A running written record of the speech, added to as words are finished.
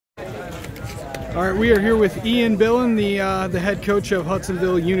All right, we are here with Billin, the head coach of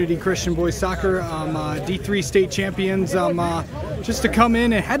Hudsonville Unity Christian Boys Soccer, D3 state champions. Just to come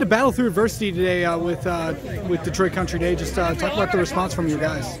in and had to battle through adversity today with Detroit Country Day. Just talk about the response from your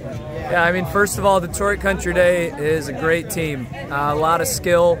guys. Yeah, I mean, first of all, Detroit Country Day is a great team. A lot of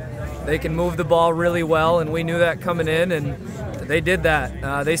skill. They can move the ball really well, and we knew that coming in, and they did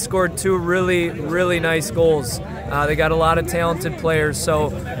that. They scored two really nice goals. They got a lot of talented players, so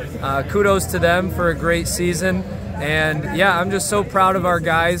kudos to them for a great season. And yeah, I'm just so proud of our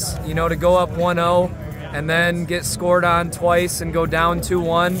guys, you know, to go up 1-0 and then get scored on twice and go down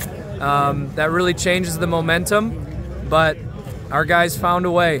 2-1. That really changes the momentum, but our guys found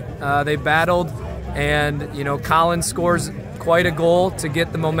a way. They battled, and you know, Colin scores quite a goal to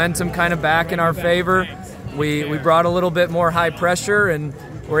get the momentum kind of back in our favor. We brought a little bit more high pressure, and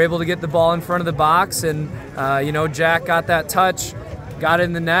we're able to get the ball in front of the box, and you know, Jack got that touch, got it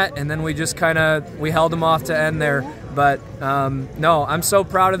in the net, and then we just we held them off to end there. But no, I'm so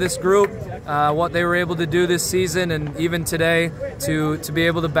proud of this group, what they were able to do this season, and even today to be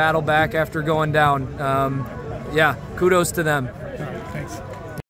able to battle back after going down. Yeah, kudos to them. Thanks.